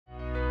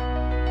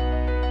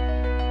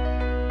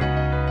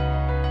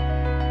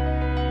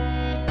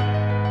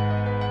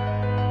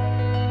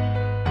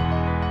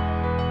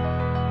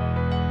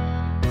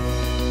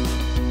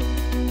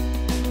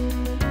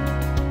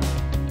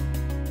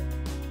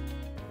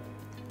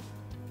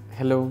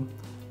Hello,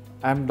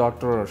 I'm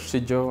Dr.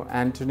 Shijo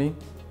Antony,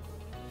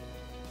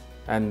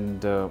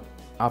 and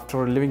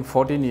after living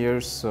 14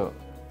 years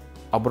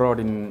abroad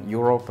in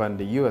Europe and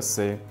the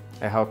USA,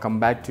 I have come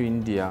back to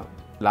India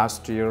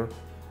last year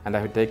and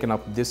I have taken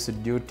up this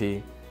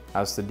duty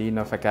as the Dean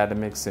of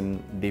Academics in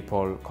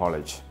DePaul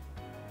College.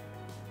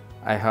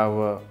 I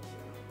have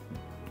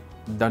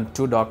done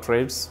 2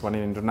 doctorates, one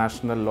in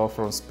international law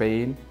from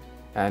Spain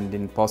and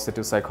in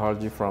positive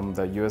psychology from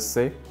the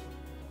USA.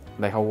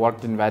 I have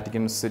worked in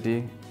Vatican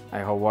City, I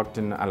have worked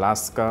in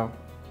Alaska,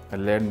 I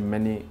learned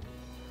many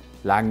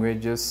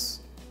languages,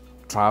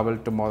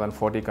 traveled to more than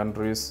 40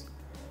 countries,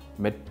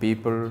 met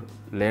people,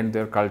 learned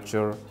their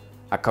culture,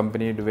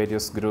 accompanied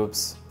various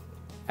groups,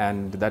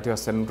 and that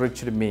has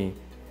enriched me,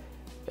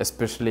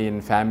 especially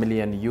in family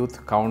and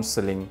youth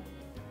counseling,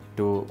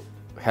 to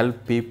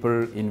help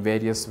people in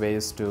various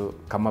ways to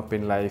come up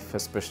in life,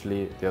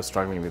 especially they are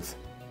struggling with.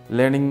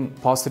 Learning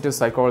positive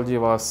psychology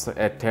was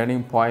a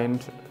turning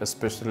point,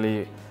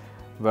 especially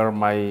where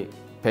my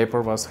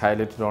paper was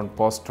highlighted on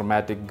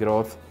post-traumatic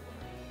growth,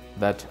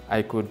 that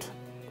I could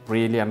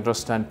really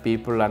understand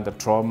people and the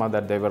trauma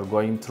that they were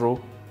going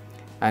through,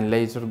 and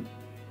later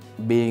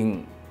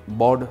being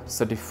board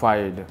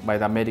certified by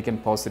the American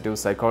Positive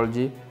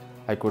Psychology,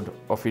 I could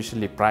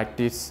officially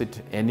practice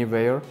it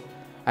anywhere,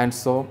 and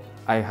so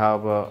I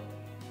have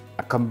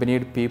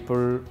accompanied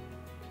people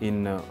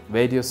in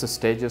various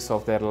stages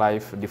of their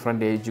life,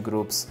 different age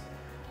groups,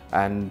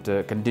 and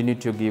continue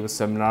to give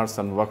seminars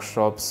and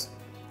workshops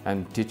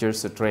and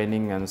teachers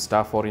training and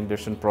staff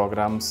orientation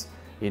programs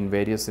in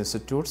various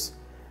institutes.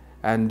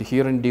 And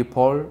here in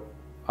DePaul,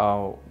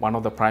 one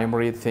of the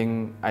primary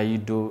thing I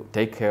do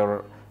take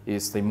care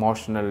is the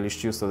emotional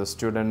issues of the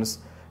students,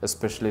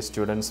 especially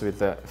students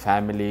with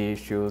family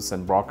issues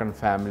and broken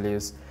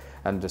families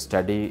and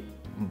study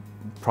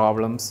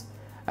problems.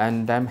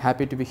 And I'm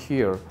happy to be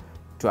here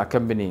to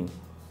accompany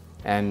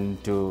and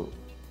to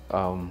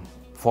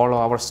follow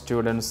our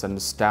students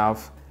and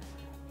staff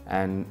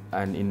and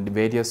in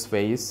various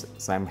ways.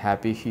 So I'm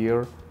happy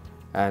here,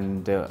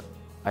 and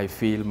I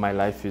feel my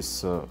life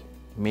is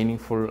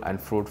meaningful and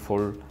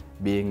fruitful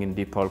being in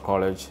DePaul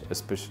College,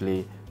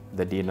 especially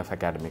the Dean of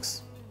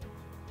Academics.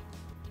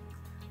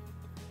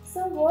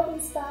 So what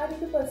inspired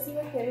you to pursue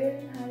a career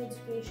in higher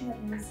education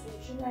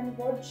administration, and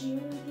what drew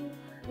you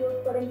to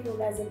your current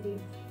role as a dean?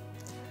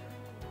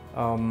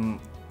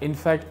 In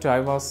fact,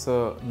 I was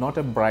not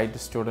a bright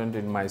student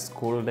in my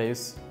school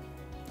days.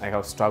 I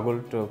have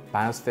struggled to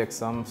pass the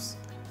exams,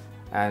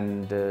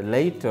 and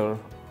later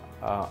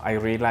I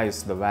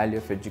realized the value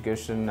of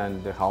education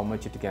and how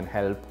much it can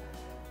help.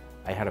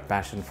 I had a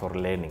passion for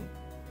learning,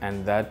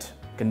 and that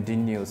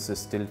continues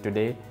still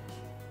today.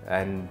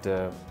 And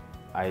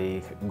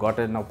I got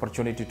an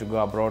opportunity to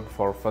go abroad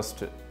for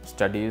first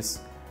studies,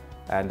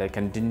 and I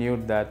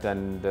continued that,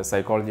 and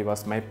psychology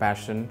was my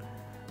passion,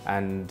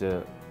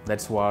 and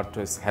that's what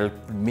has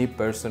helped me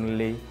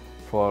personally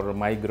for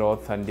my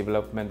growth and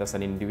development as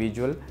an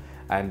individual,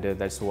 and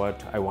that's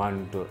what I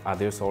want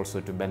others also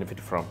to benefit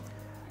from.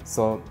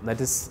 So that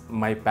is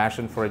my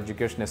passion for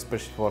education,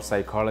 especially for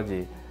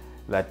psychology,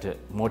 that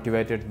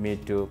motivated me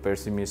to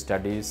pursue my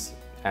studies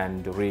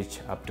and reach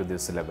up to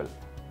this level.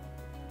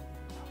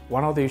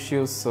 One of the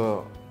issues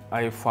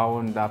I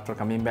found after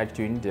coming back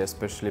to India,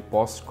 especially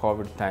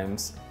post-COVID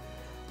times,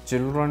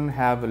 children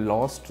have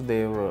lost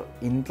their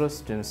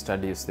interest in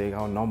studies. They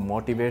have no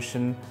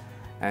motivation,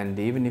 and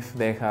even if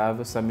they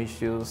have some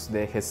issues,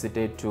 they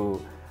hesitate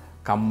to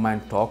come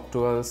and talk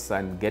to us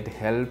and get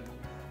help.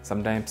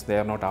 Sometimes they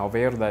are not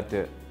aware that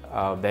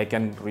they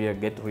can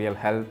get real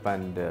help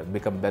and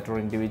become better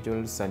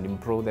individuals and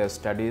improve their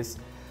studies.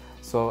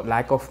 So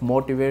lack of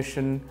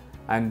motivation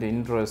and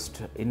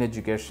interest in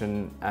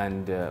education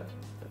and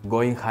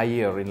going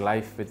higher in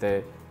life with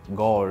a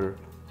goal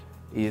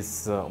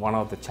is one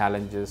of the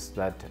challenges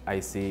that I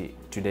see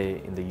today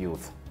in the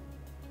youth.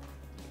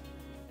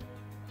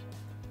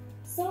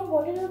 So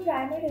what are your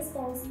primary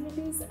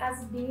responsibilities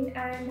as Dean,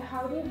 and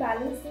how do you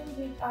balance them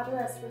with other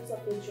aspects of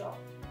your job?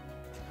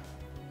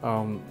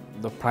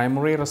 The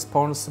primary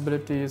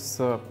responsibility is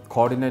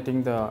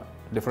coordinating the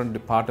different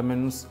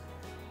departments,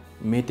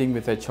 meeting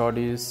with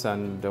HODs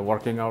and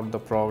working out the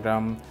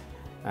program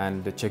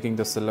and checking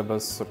the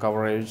syllabus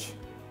coverage,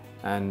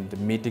 and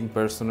meeting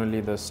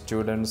personally the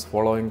students,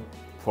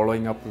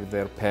 following up with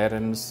their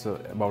parents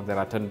about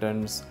their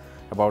attendance,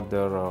 about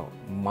their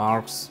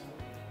marks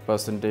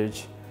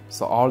percentage.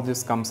 So all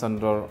this comes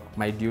under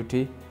my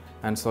duty,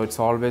 and so it's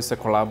always a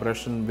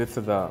collaboration with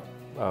the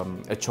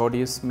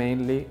HODs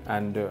mainly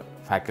and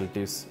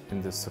faculties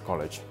in this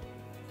college.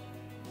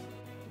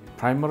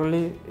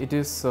 Primarily it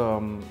is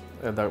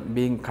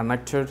being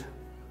connected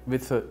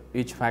with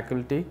each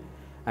faculty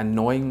and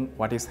knowing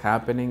what is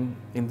happening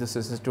in this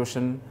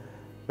institution,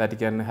 that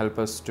can help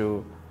us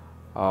to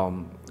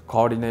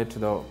coordinate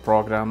the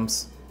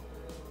programs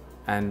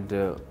and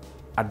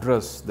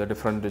address the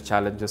different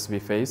challenges we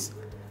face.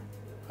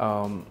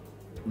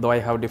 Though I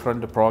have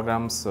different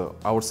programs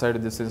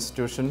outside this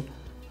institution,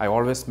 I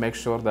always make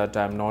sure that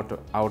I am not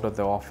out of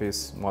the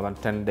office more than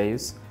 10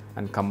 days,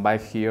 and come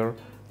back here,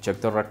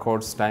 check the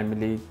records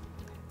timely,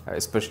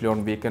 especially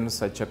on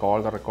weekends. I check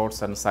all the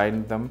records and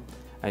sign them,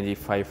 and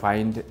if I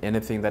find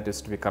anything that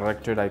is to be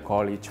corrected, I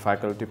call each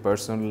faculty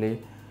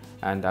personally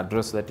and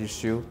address that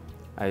issue.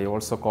 I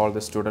also call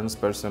the students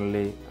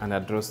personally and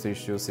address the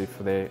issues if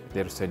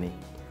there's any.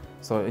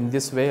 So in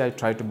this way, I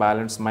try to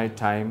balance my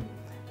time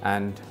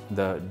and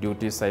the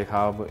duties I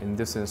have in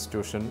this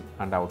institution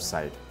and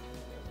outside.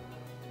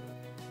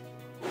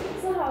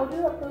 So how do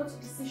you approach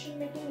decision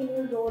making in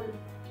your role?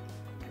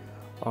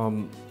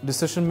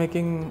 Decision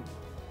making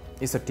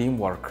is a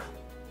teamwork.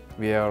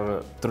 We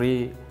are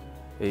three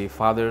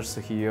fathers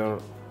here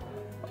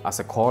as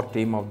a core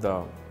team of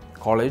the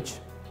college,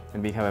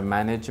 and we have a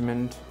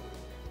management,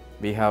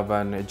 we have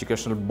an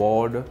educational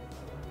board,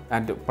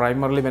 and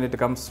primarily when it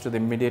comes to the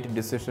immediate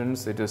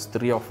decisions, it is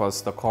three of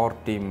us, the core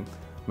team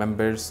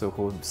members,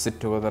 who sit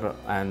together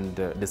and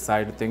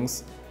decide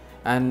things.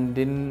 And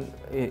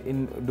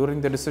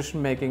during the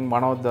decision making,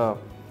 one of the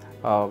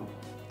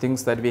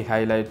things that we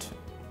highlight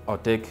or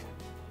take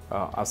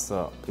as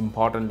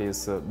important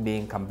is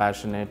being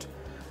compassionate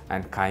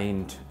and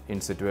kind in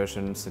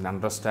situations, in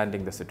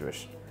understanding the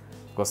situation,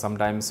 because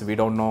sometimes we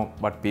don't know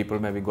what people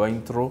may be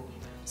going through.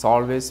 So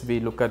always we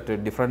look at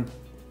different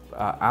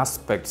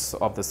aspects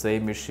of the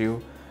same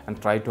issue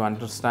and try to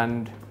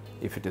understand,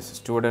 if it is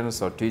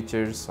students or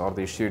teachers or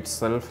the issue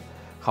itself,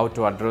 how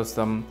to address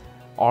them,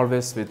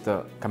 always with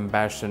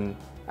compassion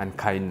and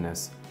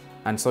kindness.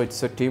 And so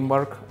it's a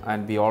teamwork,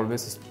 and we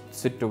always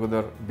sit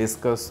together,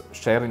 discuss,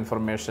 share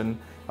information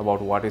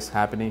about what is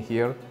happening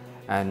here,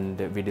 and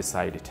we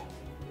decide it.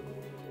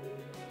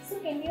 So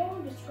can you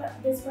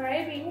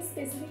describe any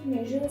specific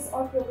measures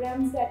or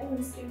programs that your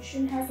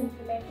institution has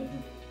implemented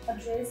to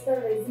address the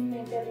rising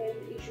mental health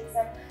issues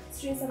and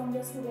stress among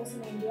the students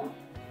in India?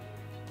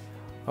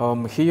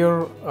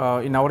 Here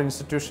in our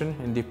institution,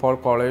 in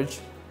DePaul College,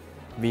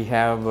 we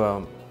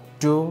have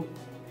two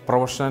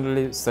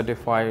professionally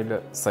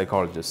certified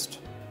psychologists,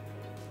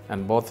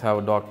 and both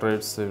have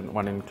doctorates,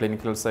 one in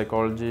clinical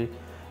psychology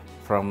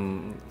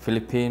from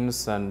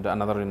Philippines and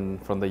another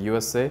from the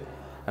USA,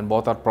 and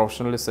both are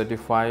professionally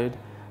certified,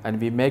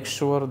 and we make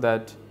sure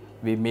that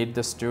we meet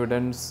the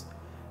students,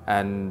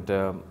 and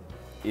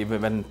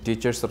even when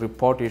teachers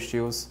report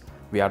issues,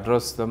 we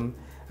address them.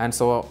 And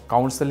so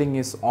counseling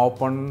is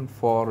open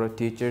for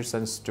teachers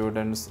and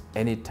students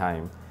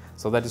anytime.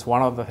 So that is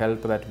one of the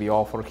help that we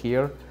offer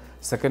here.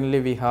 Secondly,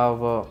 we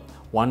have a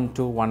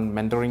one-to-one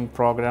mentoring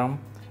program,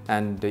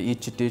 and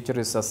each teacher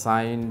is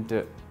assigned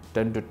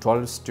 10 to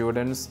 12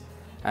 students,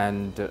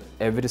 and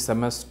every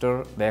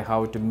semester they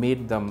have to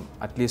meet them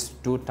at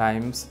least 2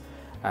 times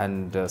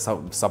and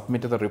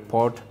submit the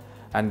report,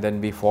 and then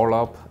we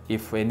follow up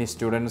if any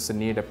students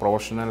need a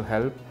professional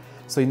help.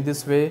 So in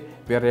this way,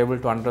 we are able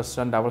to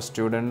understand our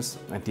students,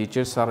 and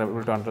teachers are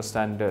able to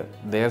understand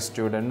their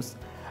students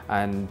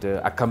and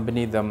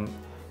accompany them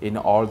in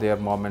all their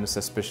moments,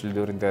 especially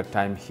during their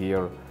time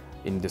here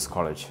in this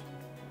college.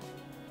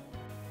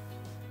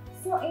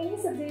 So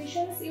any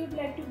suggestions you would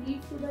like to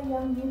give to the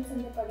young youths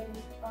and the current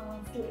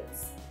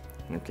students?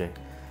 Okay.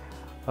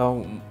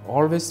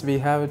 Always we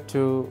have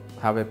to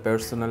have a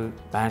personal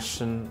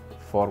passion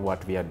for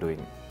what we are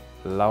doing.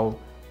 Love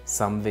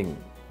something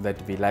that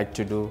we like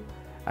to do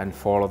and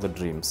follow the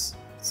dreams.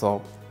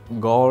 So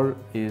goal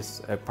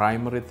is a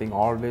primary thing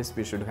always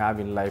we should have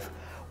in life,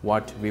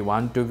 what we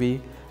want to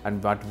be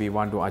and what we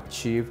want to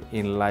achieve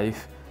in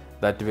life.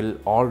 That will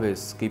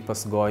always keep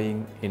us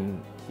going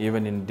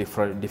even in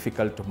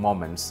difficult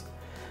moments.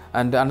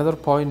 And another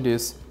point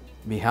is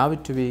we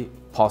have to be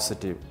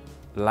positive.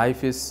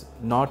 Life is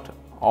not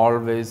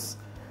always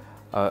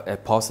a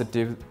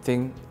positive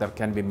thing. There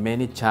can be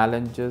many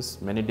challenges,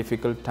 many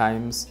difficult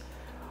times,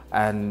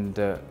 and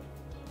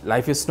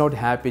life is not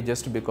happy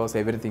just because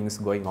everything is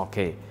going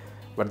okay.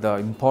 But the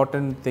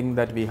important thing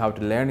that we have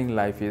to learn in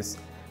life is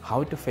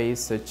how to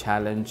face a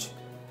challenge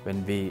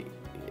when we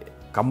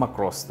come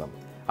across them.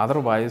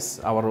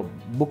 Otherwise, our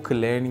book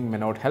learning may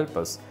not help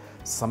us.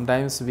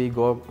 Sometimes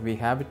we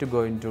have to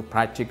go into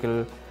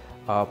practical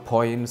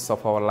points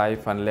of our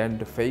life and learn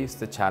to face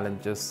the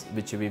challenges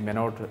which we may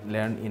not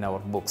learn in our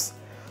books.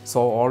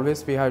 So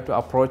always we have to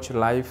approach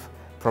life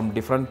from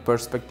different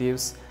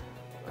perspectives,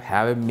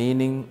 have a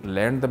meaning,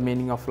 learn the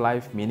meaning of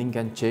life. Meaning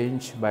can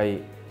change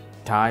by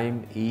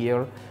time,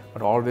 year,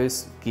 but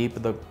always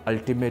keep the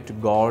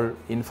ultimate goal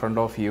in front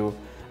of you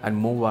and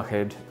move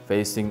ahead,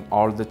 facing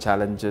all the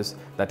challenges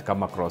that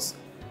come across.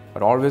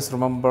 But always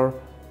remember,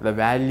 the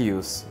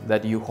values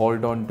that you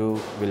hold on to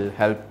will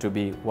help to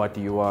be what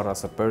you are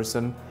as a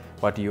person,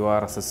 what you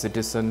are as a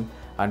citizen,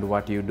 and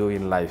what you do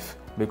in life.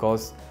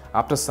 Because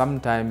after some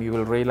time you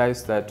will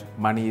realize that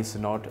money is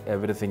not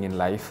everything in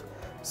life.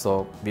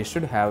 So we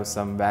should have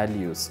some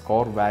values,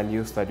 core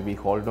values that we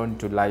hold on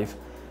to life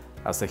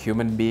as a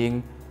human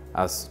being,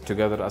 as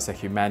together as a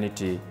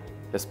humanity,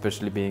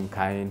 especially being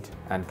kind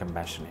and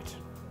compassionate.